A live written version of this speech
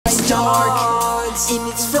dark and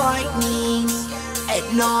it's frightening. At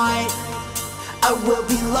night I will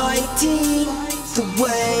be lighting the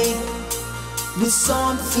way with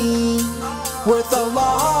something worth a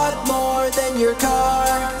lot more than your car.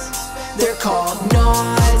 They're called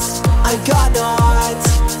knots. I got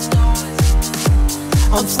knots.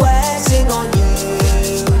 I'm flexing on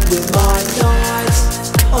you with my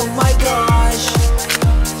knots. Oh my gosh,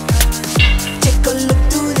 take a look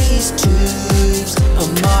through these tubes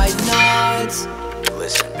of my knots.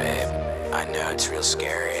 Listen babe, I know it's real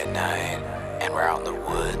scary at night, and we're out in the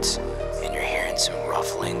woods, and you're hearing some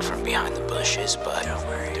ruffling from behind the bushes, but don't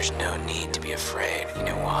worry, there's no need to be afraid. You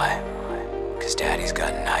know why? Because Daddy's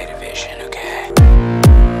got night vision, okay?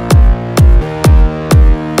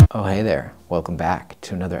 Oh, hey there. Welcome back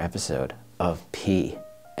to another episode of PSR.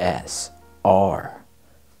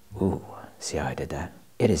 Ooh, see how I did that?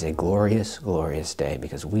 It is a glorious, glorious day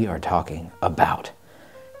because we are talking about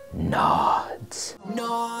nods.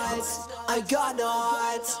 Nods, I got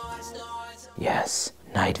nods. Yes,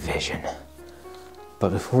 night vision. But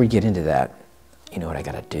before we get into that, you know what I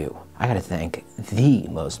gotta do? I gotta thank the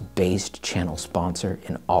most based channel sponsor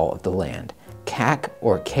in all of the land. CAC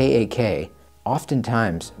or KAK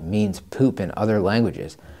oftentimes means poop in other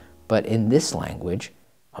languages, but in this language,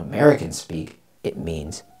 American speak, it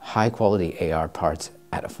means high quality AR parts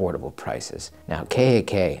at affordable prices. Now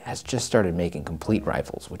KAK has just started making complete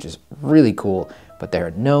rifles, which is really cool, but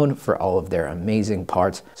they're known for all of their amazing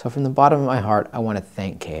parts. So from the bottom of my heart, I want to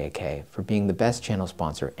thank KAK for being the best channel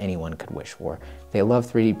sponsor anyone could wish for. They love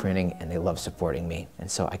 3D printing and they love supporting me,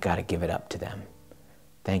 and so I gotta give it up to them.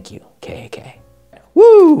 Thank you, KAK.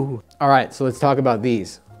 Woo! All right, so let's talk about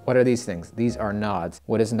these. What are these things? These are nods.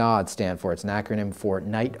 What does NOD stand for? It's an acronym for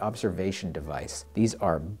Night Observation Device. These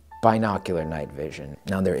are binocular night vision.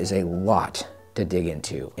 Now there is a lot to dig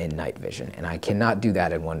into in night vision, and I cannot do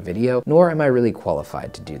that in one video, nor am I really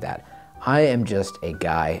qualified to do that. I am just a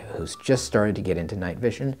guy who's just started to get into night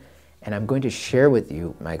vision, and I'm going to share with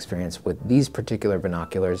you my experience with these particular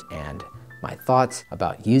binoculars and my thoughts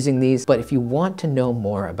about using these. But if you want to know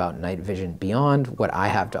more about night vision beyond what I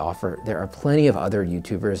have to offer, there are plenty of other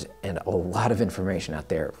YouTubers and a lot of information out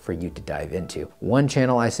there for you to dive into. One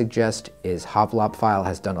channel I suggest is Hoplopfile,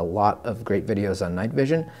 has done a lot of great videos on night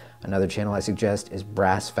vision. Another channel I suggest is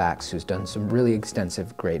Brass Facts, who's done some really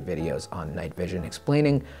extensive, great videos on night vision,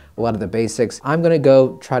 explaining a lot of the basics. I'm gonna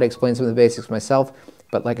go try to explain some of the basics myself,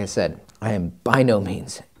 but like I said, I am by no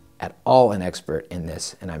means at all an expert in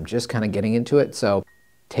this, and I'm just kind of getting into it, so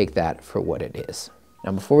take that for what it is.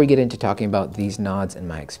 Now, before we get into talking about these nods and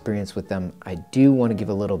my experience with them, I do want to give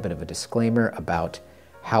a little bit of a disclaimer about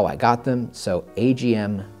how I got them. So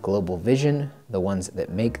AGM Global Vision, the ones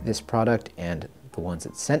that make this product and the ones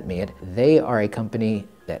that sent me it, they are a company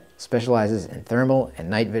that specializes in thermal and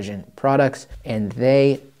night vision products, and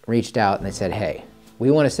they reached out and they said, hey,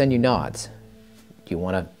 we want to send you nods. Do you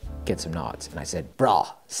want to get some nods? And I said, brah,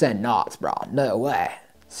 send nods, brah, no way.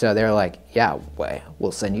 So they're like, yeah, way,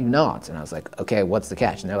 we'll send you nods. And I was like, okay, what's the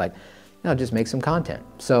catch? And they're like, no, just make some content.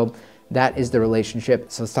 So that is the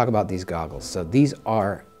relationship. So let's talk about these goggles. So these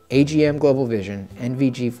are AGM Global Vision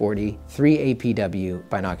NVG 40 3 APW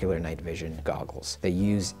binocular night vision goggles. They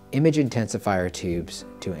use image intensifier tubes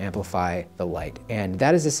to amplify the light, and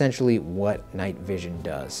that is essentially what night vision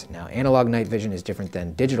does. Now, analog night vision is different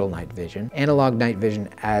than digital night vision. Analog night vision,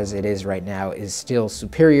 as it is right now, is still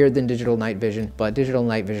superior than digital night vision, but digital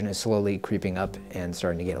night vision is slowly creeping up and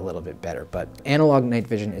starting to get a little bit better. But analog night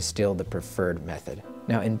vision is still the preferred method.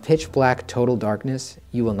 Now, in pitch black total darkness,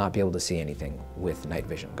 you will not be able to see anything with night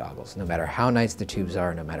vision goggles. No matter how nice the tubes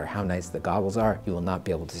are, no matter how nice the goggles are, you will not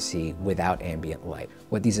be able to see without ambient light.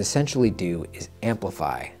 What these essentially do is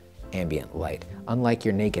amplify ambient light. Unlike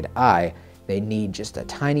your naked eye, they need just a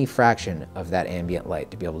tiny fraction of that ambient light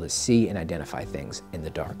to be able to see and identify things in the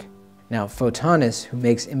dark. Now, Photonis, who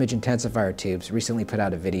makes image intensifier tubes, recently put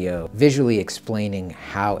out a video visually explaining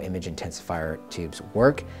how image intensifier tubes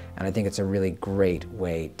work, and I think it's a really great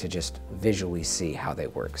way to just visually see how they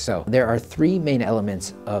work. So there are three main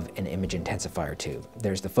elements of an image intensifier tube.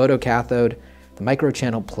 There's the photocathode, the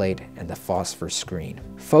microchannel plate, and the phosphor screen.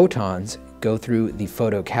 Photons go through the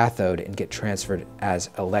photocathode and get transferred as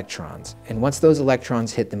electrons. And once those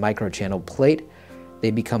electrons hit the microchannel plate, they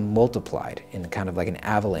become multiplied in kind of like an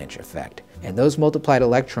avalanche effect. And those multiplied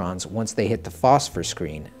electrons, once they hit the phosphor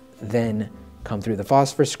screen, then come through the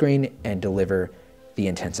phosphor screen and deliver the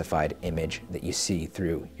intensified image that you see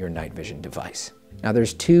through your night vision device. Now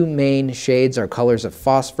there's two main shades or colors of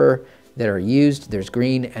phosphor. that are used. There's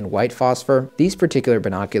green and white phosphor. These particular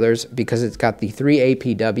binoculars, because it's got the 3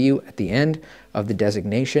 APW at the end of the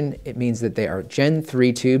designation, it means that they are Gen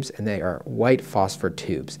 3 tubes and they are white phosphor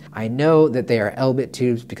tubes. I know that they are Elbit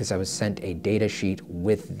tubes because I was sent a data sheet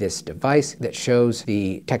with this device that shows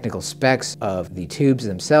the technical specs of the tubes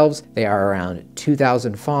themselves. They are around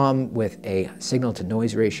 2000 FOM with a signal to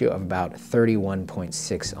noise ratio of about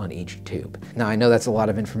 31.6 on each tube. Now I know that's a lot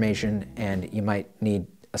of information and you might need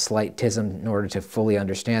a slight TISM in order to fully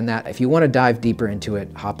understand that. If you want to dive deeper into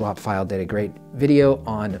it, Hoplopfile did a great video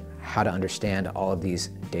on how to understand all of these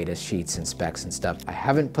data sheets and specs and stuff. I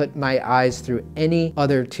haven't put my eyes through any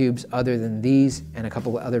other tubes other than these and a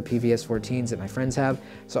couple of other PVS-14s that my friends have,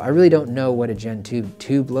 so I really don't know what a Gen 2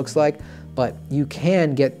 tube looks like, but you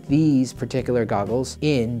can get these particular goggles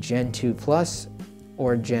in Gen 2 Plus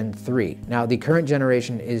or Gen 3. Now the current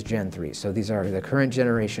generation is Gen 3, so these are the current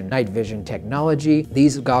generation night vision technology.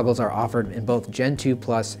 These goggles are offered in both Gen 2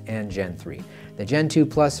 Plus and Gen 3. The Gen 2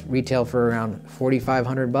 Plus retail for around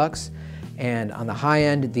 $4,500, and on the high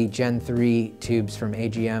end, the Gen 3 tubes from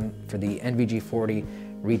AGM for the NVG 40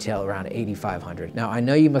 retail around $8,500. Now I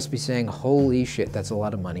know you must be saying, holy shit, that's a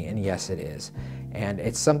lot of money, and yes it is. And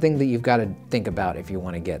it's something that you've got to think about if you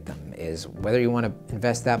want to get them, is whether you want to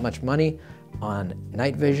invest that much money on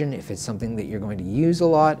night vision, if it's something that you're going to use a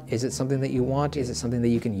lot. Is it something that you want? Is it something that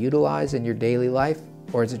you can utilize in your daily life?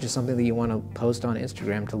 Or is it just something that you want to post on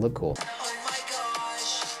Instagram to look cool?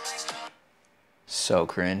 So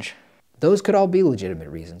cringe. Those could all be legitimate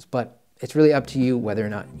reasons, but it's really up to you whether or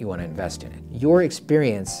not you want to invest in it. Your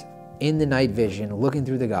experience in the night vision, looking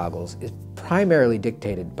through the goggles, is primarily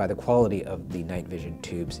dictated by the quality of the night vision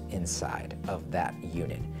tubes inside of that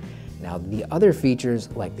unit. Now, the other features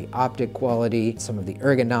like the optic quality, some of the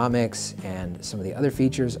ergonomics, and some of the other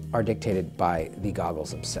features are dictated by the goggles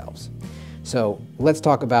themselves. So let's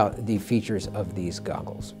talk about the features of these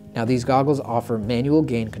goggles. Now, these goggles offer manual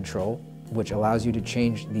gain control, which allows you to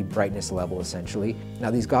change the brightness level essentially. Now,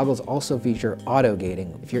 these goggles also feature auto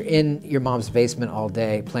gating. If you're in your mom's basement all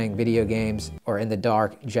day playing video games or in the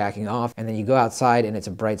dark jacking off, and then you go outside and it's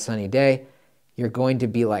a bright sunny day, you're going to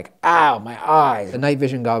be like, ow, my eyes. The night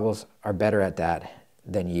vision goggles are better at that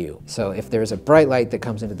than you. So if there's a bright light that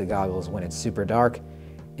comes into the goggles when it's super dark,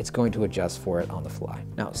 it's going to adjust for it on the fly.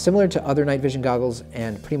 Now, similar to other night vision goggles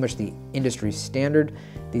and pretty much the industry standard,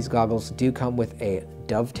 these goggles do come with a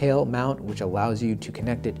dovetail mount, which allows you to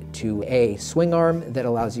connect it to a swing arm that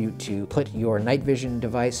allows you to put your night vision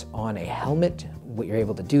device on a helmet. What you're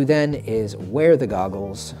able to do then is wear the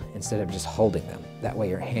goggles instead of just holding them. That way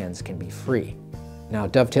your hands can be free. Now,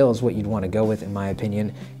 dovetail is what you'd want to go with in my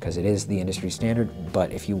opinion, because it is the industry standard,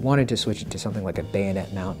 but if you wanted to switch it to something like a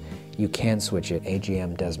bayonet mount, you can switch it.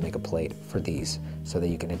 AGM does make a plate for these so that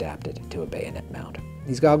you can adapt it to a bayonet mount.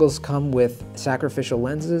 These goggles come with sacrificial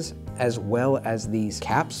lenses as well as these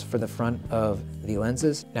caps for the front of the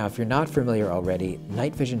lenses. Now, if you're not familiar already,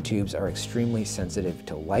 night vision tubes are extremely sensitive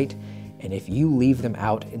to light, and if you leave them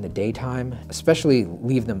out in the daytime, especially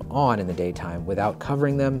leave them on in the daytime without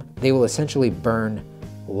covering them, they will essentially burn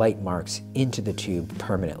light marks into the tube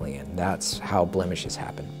permanently, and that's how blemishes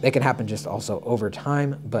happen. They can happen just also over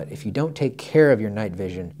time, but if you don't take care of your night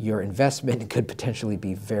vision, your investment could potentially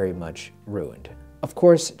be very much ruined. Of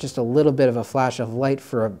course, just a little bit of a flash of light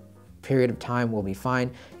for a period of time will be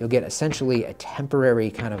fine. You'll get essentially a temporary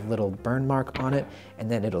kind of little burn mark on it, and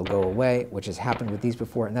then it'll go away, which has happened with these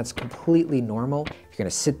before, and that's completely normal. If you're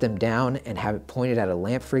gonna sit them down and have it pointed at a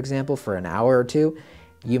lamp, for example, for an hour or two,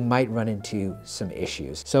 you might run into some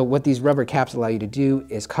issues. So what these rubber caps allow you to do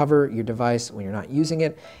is cover your device when you're not using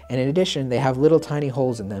it, and in addition, they have little tiny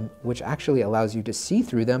holes in them, which actually allows you to see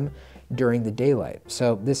through them during the daylight.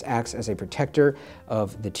 So this acts as a protector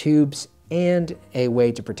of the tubes and a way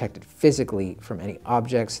to protect it physically from any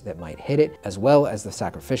objects that might hit it, as well as the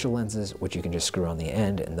sacrificial lenses, which you can just screw on the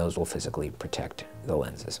end, and those will physically protect the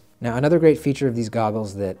lenses. Now, another great feature of these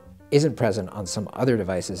goggles that isn't present on some other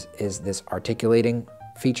devices is this articulating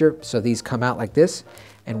feature. So these come out like this,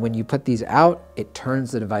 and when you put these out, it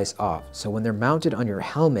turns the device off. So when they're mounted on your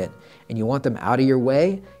helmet and you want them out of your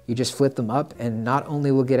way, you just flip them up, and not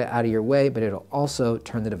only will get it out of your way, but it'll also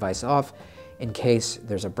turn the device off in case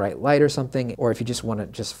there's a bright light or something, or if you just want to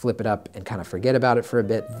just flip it up and kind of forget about it for a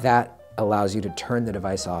bit, that allows you to turn the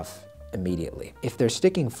device off immediately. If they're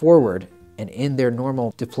sticking forward and in their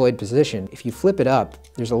normal deployed position, if you flip it up,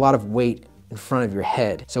 there's a lot of weight in front of your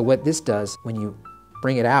head. So what this does when you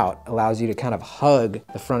bring it out allows you to kind of hug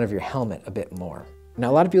the front of your helmet a bit more. Now,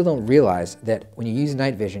 a lot of people don't realize that when you use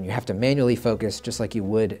night vision, you have to manually focus just like you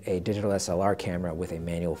would a digital SLR camera with a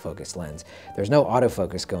manual focus lens. There's no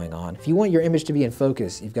autofocus going on. If you want your image to be in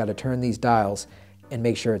focus, you've got to turn these dials and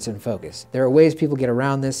make sure it's in focus. There are ways people get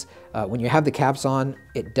around this. When you have the caps on,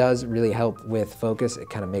 it does really help with focus. It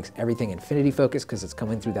kind of makes everything infinity focus because it's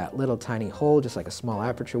coming through that little tiny hole, just like a small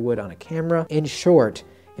aperture would on a camera. In short,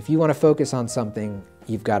 if you want to focus on something,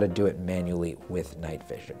 you've got to do it manually with night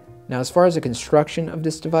vision. Now, as far as the construction of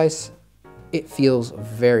this device, it feels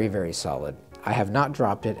very, very solid. I have not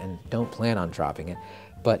dropped it and don't plan on dropping it,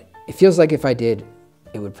 but it feels like if I did,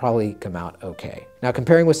 it would probably come out okay. Now,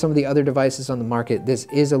 comparing with some of the other devices on the market, this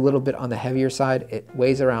is a little bit on the heavier side. It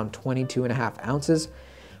weighs around 22.5 ounces,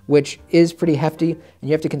 which is pretty hefty. And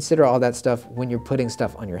you have to consider all that stuff when you're putting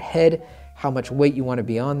stuff on your head, how much weight you want to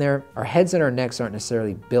be on there. Our heads and our necks aren't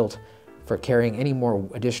necessarily built for carrying any more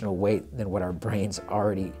additional weight than what our brains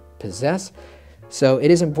already possess. So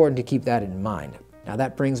it is important to keep that in mind. Now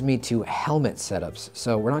that brings me to helmet setups.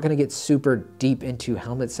 So we're not gonna get super deep into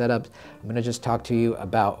helmet setups. I'm gonna just talk to you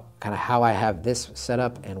about kind of how I have this set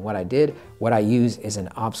up and what I did. What I use is an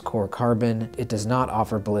OpsCore carbon. It does not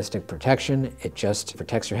offer ballistic protection. It just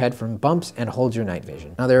protects your head from bumps and holds your night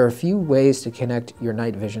vision. Now there are a few ways to connect your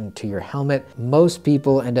night vision to your helmet. Most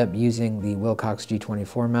people end up using the Wilcox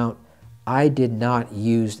G24 mount. I did not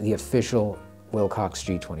use the official Wilcox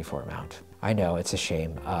G24 mount. I know, it's a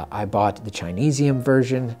shame. I bought the Chinesium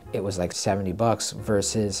version. It was like 70 bucks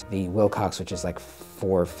versus the Wilcox, which is like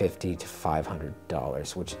 $450 to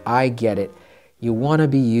 $500, which I get it. You wanna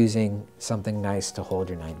be using something nice to hold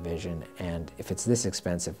your night vision, and if it's this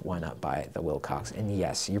expensive, why not buy the Wilcox? And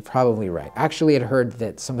yes, you're probably right. Actually, I'd heard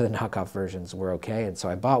that some of the knockoff versions were okay, and so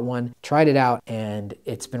I bought one, tried it out, and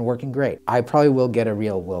it's been working great. I probably will get a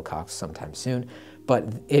real Wilcox sometime soon, but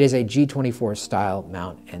it is a G24 style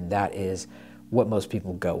mount, and that is what most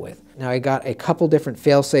people go with. Now I got a couple different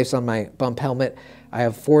fail safes on my bump helmet. I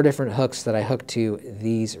have 4 different hooks that I hook to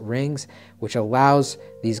these rings, which allows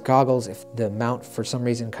these goggles, if the mount for some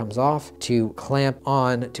reason comes off, to clamp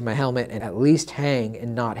on to my helmet and at least hang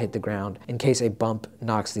and not hit the ground in case a bump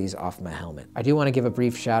knocks these off my helmet. I do want to give a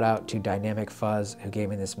brief shout out to Dynamic Fuzz, who gave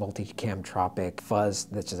me this multicam tropic fuzz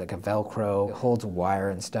that's just like a Velcro. It holds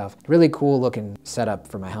wire and stuff. Really cool looking setup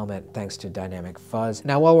for my helmet, thanks to Dynamic Fuzz.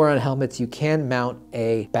 Now while we're on helmets, you can mount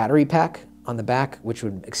a battery pack on the back, which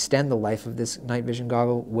would extend the life of this night vision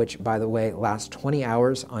goggle, which, by the way, lasts 20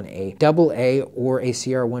 hours on a AA or a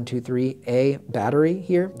CR123A battery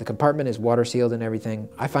here. The compartment is water sealed and everything.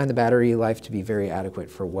 I find the battery life to be very adequate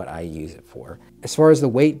for what I use it for. As far as the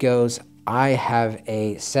weight goes, I have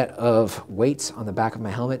a set of weights on the back of my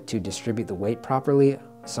helmet to distribute the weight properly.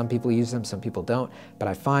 Some people use them, some people don't, but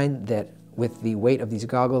I find that with the weight of these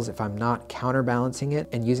goggles, if I'm not counterbalancing it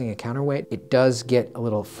and using a counterweight, it does get a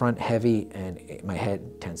little front heavy and my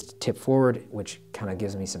head tends to tip forward, which kind of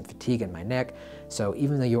gives me some fatigue in my neck. So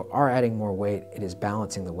even though you are adding more weight, it is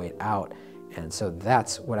balancing the weight out. And so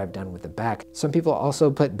that's what I've done with the back. Some people also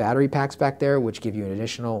put battery packs back there, which give you an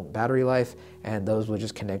additional battery life, and those will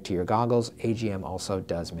just connect to your goggles. AGM also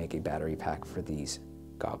does make a battery pack for these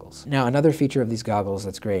goggles. Now, another feature of these goggles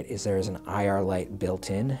that's great is there is an IR light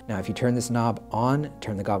built in. Now, if you turn this knob on,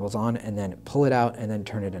 turn the goggles on, and then pull it out and then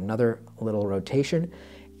turn it another little rotation,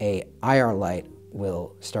 a IR light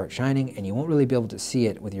will start shining, and you won't really be able to see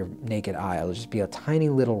it with your naked eye. It'll just be a tiny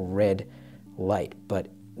little red light, but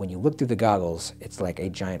when you look through the goggles, it's like a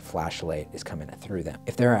giant flashlight is coming through them.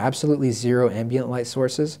 If there are absolutely 0 ambient light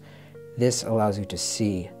sources, this allows you to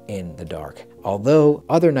see in the dark. Although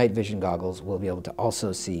other night vision goggles will be able to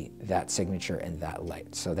also see that signature and that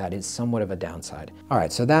light. So that is somewhat of a downside. All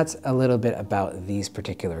right, so that's a little bit about these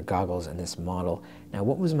particular goggles and this model. Now,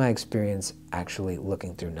 what was my experience actually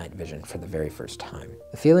looking through night vision for the very first time?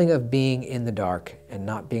 The feeling of being in the dark and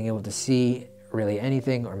not being able to see really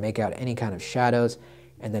anything or make out any kind of shadows,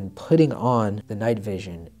 and then putting on the night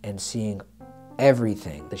vision and seeing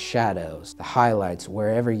everything, the shadows, the highlights,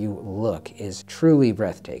 wherever you look, is truly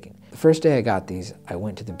breathtaking. The first day I got these, I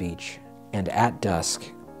went to the beach, and at dusk,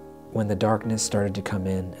 when the darkness started to come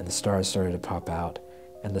in and the stars started to pop out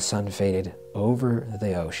and the sun faded over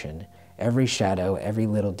the ocean, every shadow, every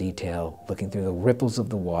little detail, looking through the ripples of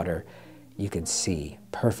the water, you could see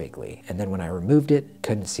perfectly. And then when I removed it,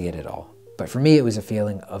 couldn't see it at all. But for me, it was a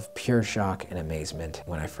feeling of pure shock and amazement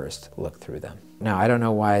when I first looked through them. Now, I don't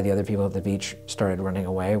know why the other people at the beach started running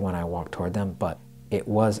away when I walked toward them, but it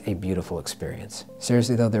was a beautiful experience.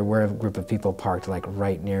 Seriously though, there were a group of people parked like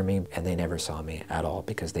right near me, and they never saw me at all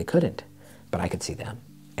because they couldn't, but I could see them.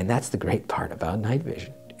 And that's the great part about night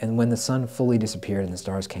vision. And when the sun fully disappeared and the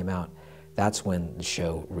stars came out, that's when the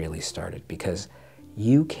show really started, because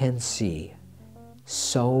you can see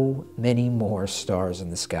so many more stars in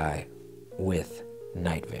the sky with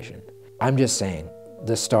night vision. I'm just saying,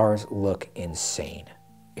 the stars look insane.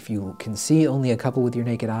 If you can see only a couple with your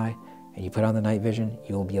naked eye and you put on the night vision,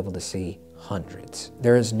 you will be able to see hundreds.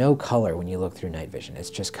 There is no color when you look through night vision. It's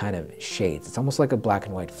just kind of shades. It's almost like a black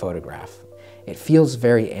and white photograph. It feels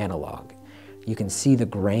very analog. You can see the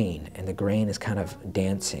grain, and the grain is kind of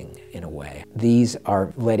dancing in a way. These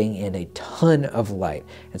are letting in a ton of light,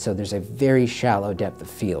 and so there's a very shallow depth of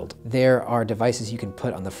field. There are devices you can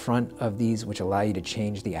put on the front of these which allow you to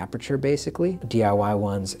change the aperture, basically. DIY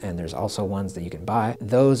ones, and there's also ones that you can buy.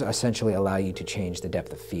 Those essentially allow you to change the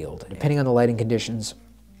depth of field. Depending on the lighting conditions,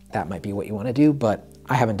 that might be what you want to do, but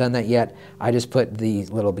I haven't done that yet. I just put these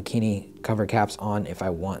little bikini cover caps on if I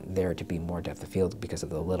want there to be more depth of field because of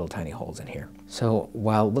the little tiny holes in here. So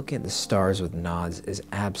while looking at the stars with nods is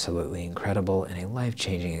absolutely incredible and a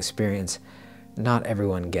life-changing experience, not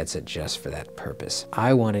everyone gets it just for that purpose.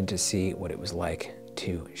 I wanted to see what it was like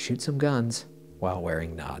to shoot some guns while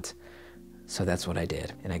wearing nods. So that's what I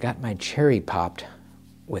did. And I got my cherry popped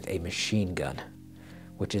with a machine gun,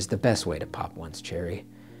 which is the best way to pop one's cherry,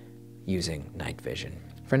 using night vision.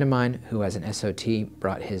 A friend of mine who has an SOT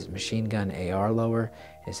brought his machine gun AR lower.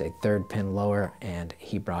 It's a 3rd pin lower, and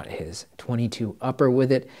he brought his 22 upper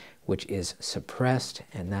with it, which is suppressed,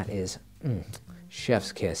 and that is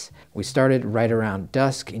chef's kiss. We started right around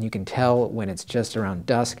dusk, and you can tell when it's just around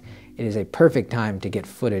dusk, it is a perfect time to get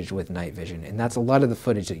footage with night vision. And that's a lot of the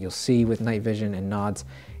footage that you'll see with night vision and nods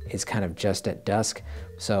is kind of just at dusk.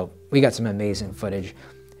 So we got some amazing footage.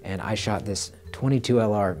 And I shot this 22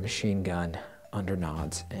 LR machine gun under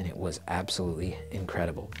nods, and it was absolutely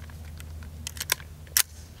incredible.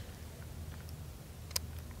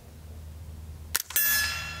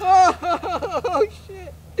 Oh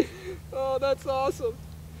shit! Oh, that's awesome!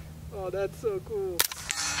 Oh, that's so cool!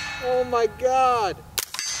 Oh my god!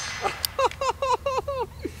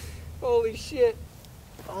 Holy shit!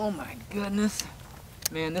 Oh my goodness!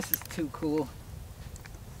 Man, this is too cool.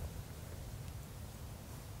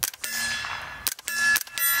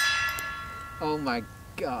 Oh my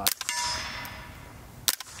god.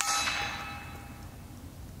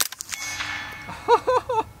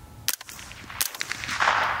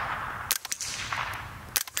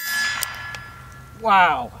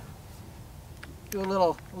 Wow. Do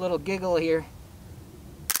a little giggle here.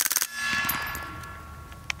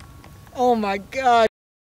 Oh my god.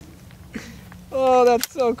 Oh,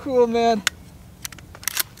 that's so cool, man.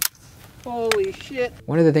 Holy shit.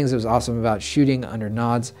 One of the things that was awesome about shooting under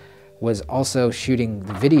nods was also shooting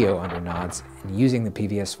the video under nods and using the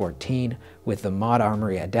PVS-14 with the Mod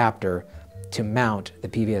Armory adapter to mount the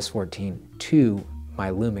PVS-14 to my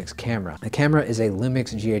Lumix camera. The camera is a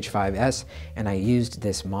Lumix GH5S, and I used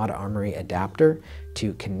this Mod Armory adapter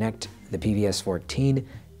to connect the PVS-14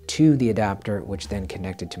 to the adapter, which then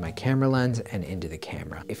connected to my camera lens and into the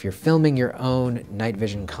camera. If you're filming your own night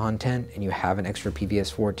vision content and you have an extra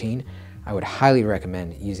PVS-14, I would highly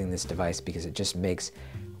recommend using this device because it just makes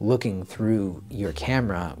looking through your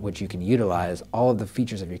camera, which you can utilize all of the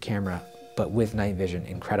features of your camera, but with night vision,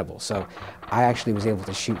 incredible. So I actually was able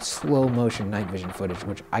to shoot slow motion night vision footage,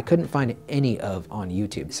 which I couldn't find any of on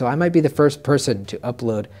YouTube. So I might be the first person to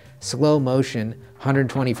upload slow motion,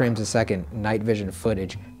 120 frames a second night vision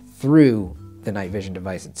footage through the night vision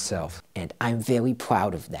device itself. And I'm very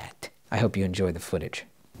proud of that. I hope you enjoy the footage.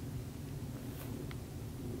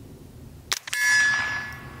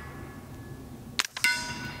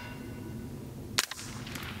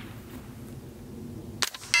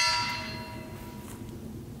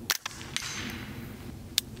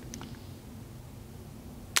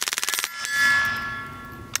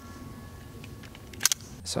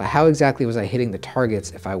 So how exactly was I hitting the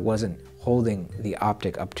targets if I wasn't holding the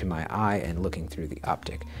optic up to my eye and looking through the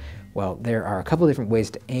optic? Well, there are a couple different ways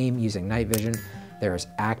to aim using night vision. There's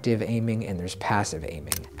active aiming and there's passive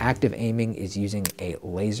aiming. Active aiming is using a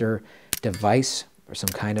laser device or some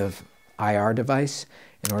kind of IR device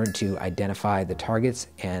in order to identify the targets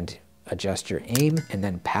and adjust your aim. And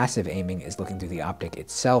then passive aiming is looking through the optic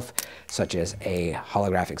itself, such as a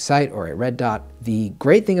holographic sight or a red dot. The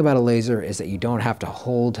great thing about a laser is that you don't have to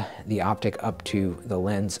hold the optic up to the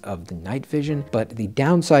lens of the night vision, but the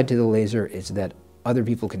downside to the laser is that other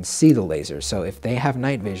people can see the laser. So if they have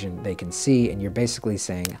night vision, they can see, and you're basically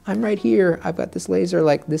saying, I'm right here, I've got this laser,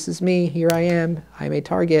 like this is me, here I am, I'm a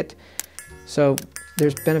target. So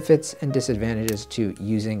there's benefits and disadvantages to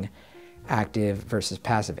using active versus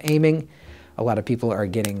passive aiming. A lot of people are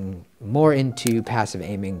getting more into passive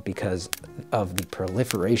aiming because of the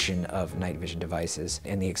proliferation of night vision devices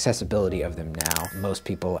and the accessibility of them now. Most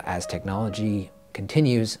people, as technology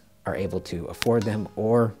continues are able to afford them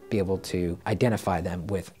or be able to identify them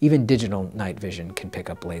with even digital night vision can pick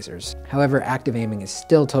up lasers. However, active aiming is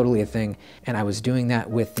still totally a thing, and I was doing that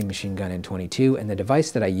with the machine gun N22, and the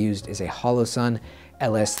device that I used is a Holosun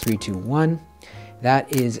LS321.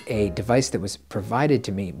 That is a device that was provided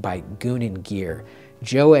to me by Goonin Gear.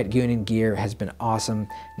 Joe at Goonin Gear has been awesome.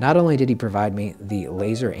 Not only did he provide me the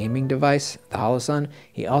laser aiming device, the Holosun,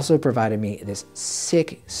 he also provided me this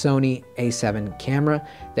sick Sony A7 camera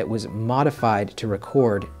that was modified to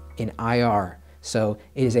record in IR. So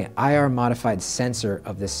it is an IR modified sensor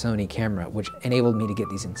of this Sony camera, which enabled me to get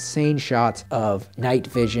these insane shots of night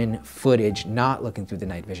vision footage, not looking through the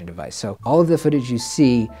night vision device. So all of the footage you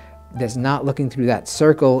see that's not looking through that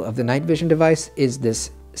circle of the night vision device is this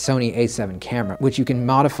Sony A7 camera, which you can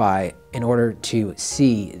modify in order to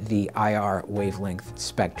see the IR wavelength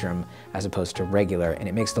spectrum as opposed to regular, and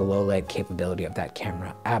it makes the low light capability of that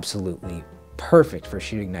camera absolutely perfect for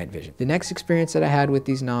shooting night vision. The next experience that I had with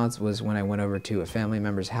these nods was when I went over to a family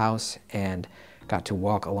member's house and got to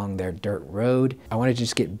walk along their dirt road. I wanted to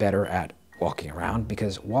just get better at walking around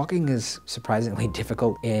because walking is surprisingly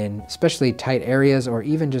difficult in especially tight areas or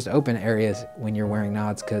even just open areas when you're wearing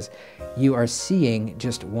nods, because you are seeing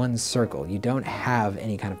just one circle. You don't have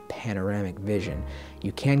any kind of panoramic vision.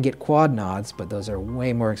 You can get quad nods, but those are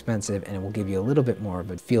way more expensive and it will give you a little bit more of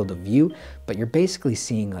a field of view, but you're basically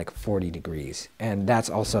seeing like 40 degrees. And that's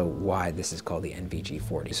also why this is called the NVG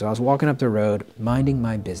 40. So I was walking up the road, minding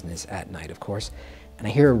my business at night, of course, and I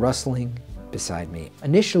hear a rustling beside me.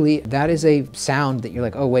 Initially, that is a sound that you're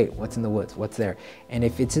like, oh wait, what's in the woods? What's there? And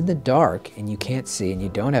if it's in the dark and you can't see and you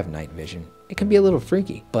don't have night vision, it can be a little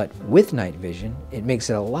freaky. But with night vision, it makes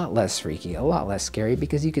it a lot less freaky, a lot less scary,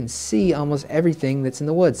 because you can see almost everything that's in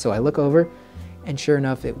the woods. So I look over, and sure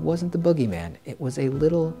enough, it wasn't the boogeyman. It was a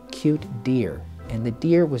little cute deer. And the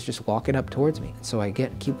deer was just walking up towards me. So I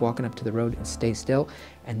keep walking up to the road and stay still,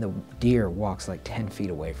 and the deer walks like 10 feet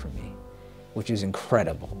away from me, which is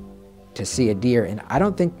incredible to see a deer. And I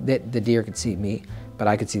don't think that the deer could see me, but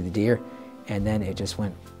I could see the deer. And then it just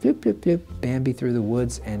went bloop, bloop, bloop, Bambi through the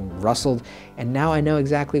woods and rustled. And now I know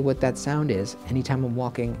exactly what that sound is. Anytime I'm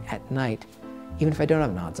walking at night, even if I don't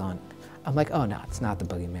have nods on, I'm like, oh no, it's not the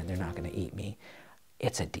boogeyman. They're not gonna eat me.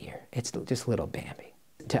 It's a deer. It's just little Bambi.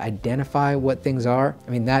 To identify what things are,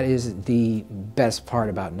 I mean, that is the best part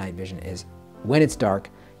about night vision, is when it's dark,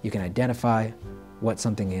 you can identify what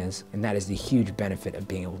something is, and that is the huge benefit of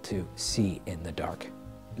being able to see in the dark.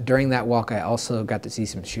 During that walk, I also got to see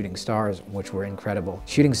some shooting stars, which were incredible.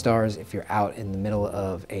 Shooting stars, if you're out in the middle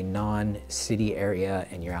of a non-city area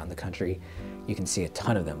and you're out in the country, you can see a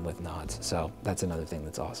ton of them with nods. So that's another thing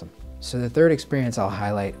that's awesome. So the third experience I'll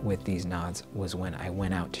highlight with these nods was when I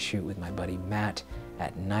went out to shoot with my buddy Matt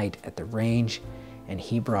at night at the range, and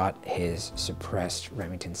he brought his suppressed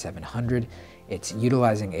Remington 700. It's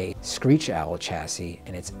utilizing a Screech Owl chassis,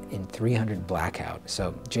 and it's in 300 blackout.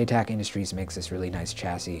 So JTAC Industries makes this really nice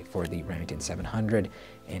chassis for the Remington 700,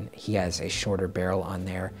 and he has a shorter barrel on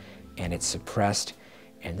there, and it's suppressed,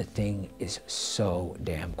 and the thing is so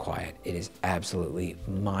damn quiet. It is absolutely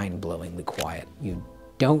mind-blowingly quiet. You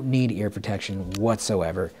don't need ear protection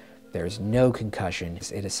whatsoever. There's no concussion.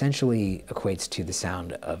 It essentially equates to the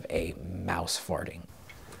sound of a mouse farting.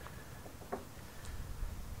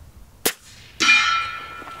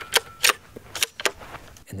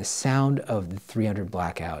 And the sound of the 300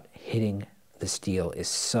 blackout hitting the steel is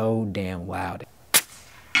so damn loud.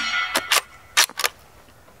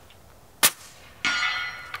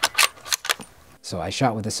 So I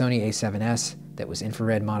shot with the Sony A7S that was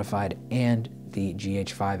infrared modified and the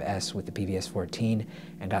GH5S with the PVS-14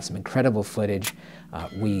 and got some incredible footage.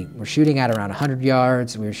 We were shooting at around 100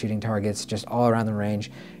 yards. We were shooting targets just all around the range,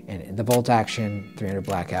 and the bolt action 300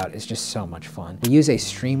 blackout is just so much fun. We use a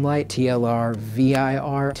Streamlight TLR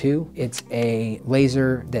VIR2. It's a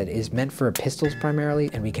laser that is meant for pistols primarily,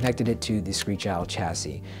 and we connected it to the Screech Owl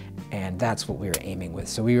chassis, and that's what we were aiming with.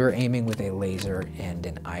 So we were aiming with a laser and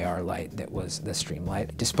an IR light that was the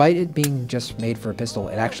Streamlight. Despite it being just made for a pistol,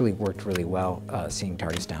 it actually worked really well seeing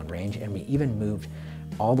targets downrange, and we even moved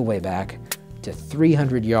all the way back to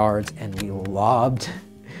 300 yards, and we lobbed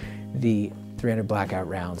the 300 blackout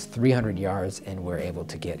rounds 300 yards, and we're able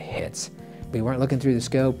to get hits. We weren't looking through the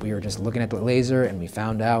scope, we were just looking at the laser, and we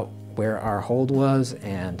found out where our hold was,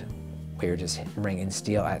 and we were just ringing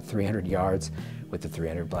steel at 300 yards with the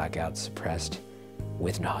 300 blackout suppressed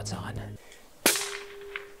with nods on.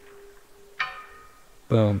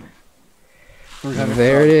 Boom.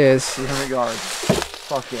 There it is. 300 yards.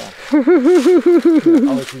 Fuck yeah. Here,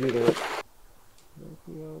 I'll let you do the rest.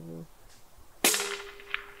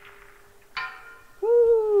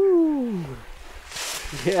 Woo!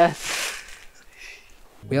 Yes.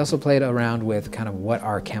 We also played around with kind of what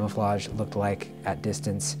our camouflage looked like at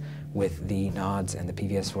distance with the nods and the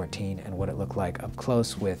PVS-14 and what it looked like up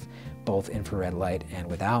close with both infrared light and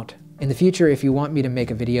without. In the future, if you want me to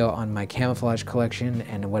make a video on my camouflage collection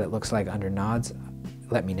and what it looks like under nods,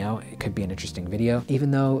 let me know. It could be an interesting video.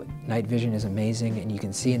 Even though night vision is amazing and you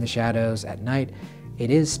can see in the shadows at night, it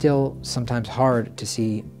is still sometimes hard to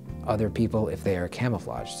see other people if they are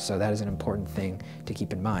camouflaged. So that is an important thing to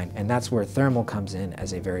keep in mind. And that's where thermal comes in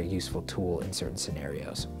as a very useful tool in certain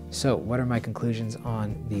scenarios. So what are my conclusions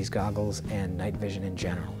on these goggles and night vision in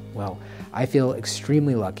general? Well, I feel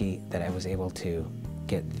extremely lucky that I was able to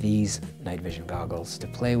get these night vision goggles to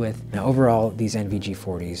play with. Now overall, these NVG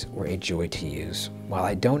 40s were a joy to use. While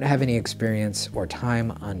I don't have any experience or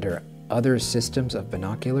time under other systems of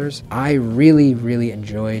binoculars, I really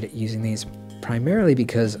enjoyed using these, primarily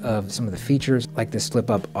because of some of the features like this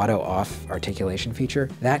flip up auto off articulation feature.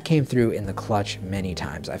 That came through in the clutch many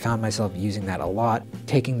times. I found myself using that a lot.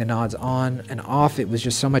 Taking the nods on and off, it was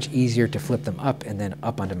just so much easier to flip them up and then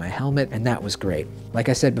up onto my helmet, and that was great. Like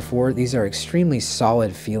I said before, these are extremely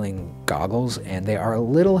solid feeling goggles and they are a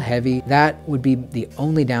little heavy. That would be the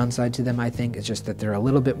only downside to them, I think, is just that they're a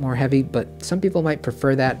little bit more heavy, but some people might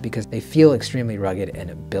prefer that because they feel extremely rugged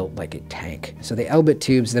and built like a tank. So the Elbit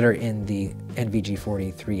tubes that are in the NVG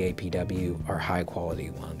 43 APW are high quality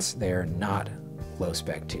ones. They are not low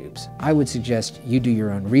spec tubes. I would suggest you do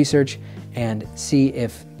your own research and see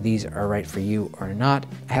if these are right for you or not.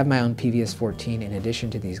 I have my own PVS-14 in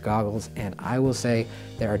addition to these goggles, and I will say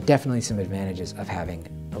there are definitely some advantages of having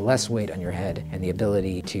less weight on your head and the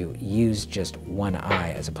ability to use just one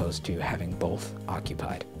eye as opposed to having both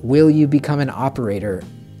occupied. Will you become an operator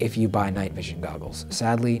if you buy night vision goggles?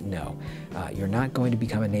 Sadly, no. You're not going to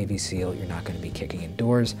become a Navy SEAL. You're not going to be kicking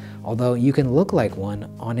indoors, although you can look like one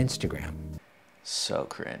on Instagram. So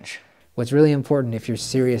cringe. What's really important if you're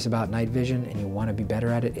serious about night vision and you want to be better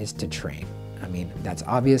at it is to train. I mean, that's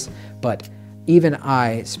obvious, but even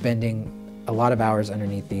I, spending a lot of hours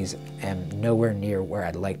underneath these, am nowhere near where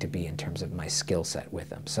I'd like to be in terms of my skill set with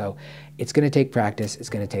them. So it's going to take practice. It's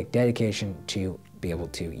going to take dedication to be able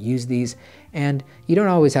to use these, and you don't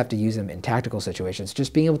always have to use them in tactical situations.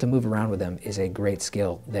 Just being able to move around with them is a great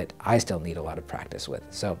skill that I still need a lot of practice with.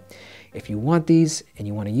 So if you want these and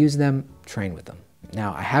you want to use them, train with them.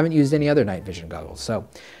 Now, I haven't used any other night vision goggles, so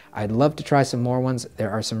I'd love to try some more ones.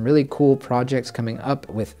 There are some really cool projects coming up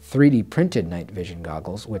with 3D printed night vision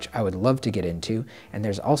goggles, which I would love to get into. And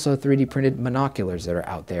there's also 3D printed monoculars that are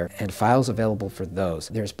out there and files available for those.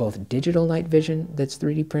 There's both digital night vision that's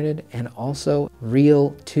 3D printed and also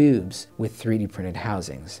real tubes with 3D printed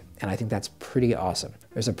housings. And I think that's pretty awesome.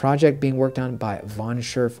 There's a project being worked on by Von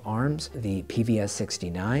Scherf Arms, the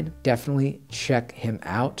PVS-69. Definitely check him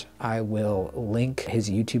out. I will link his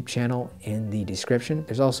YouTube channel in the description.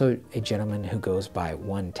 There's also a gentleman who goes by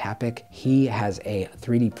One Tapic. He has a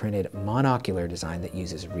 3D printed monocular design that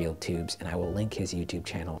uses real tubes, and I will link his YouTube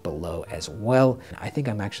channel below as well. I think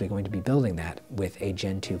I'm actually going to be building that with a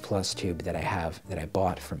Gen 2 Plus tube that I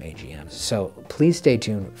bought from AGM. So please stay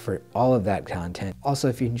tuned for all of that content. Also,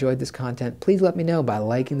 if you enjoyed this content, please let me know by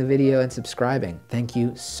liking the video and subscribing. Thank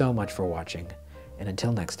you so much for watching. And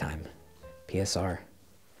until next time, PSR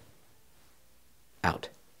out.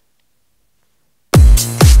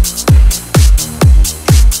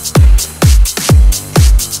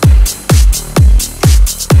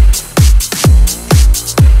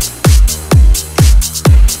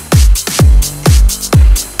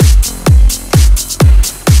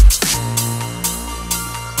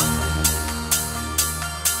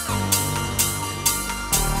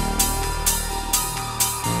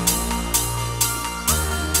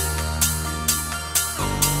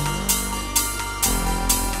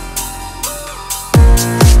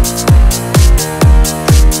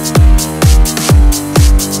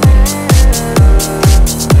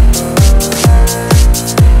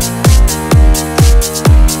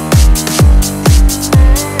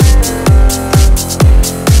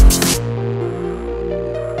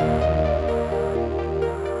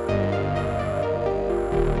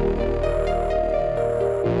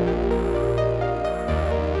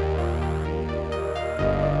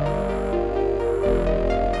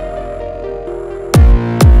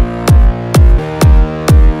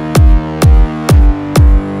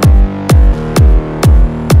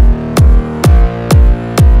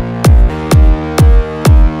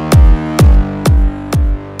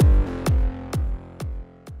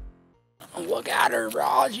 Look at her,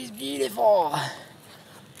 bro. She's beautiful.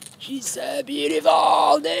 She's so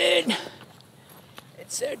beautiful, dude. It's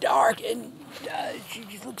so dark, and she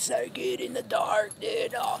just looks so good in the dark,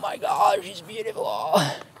 dude. Oh my god, she's beautiful.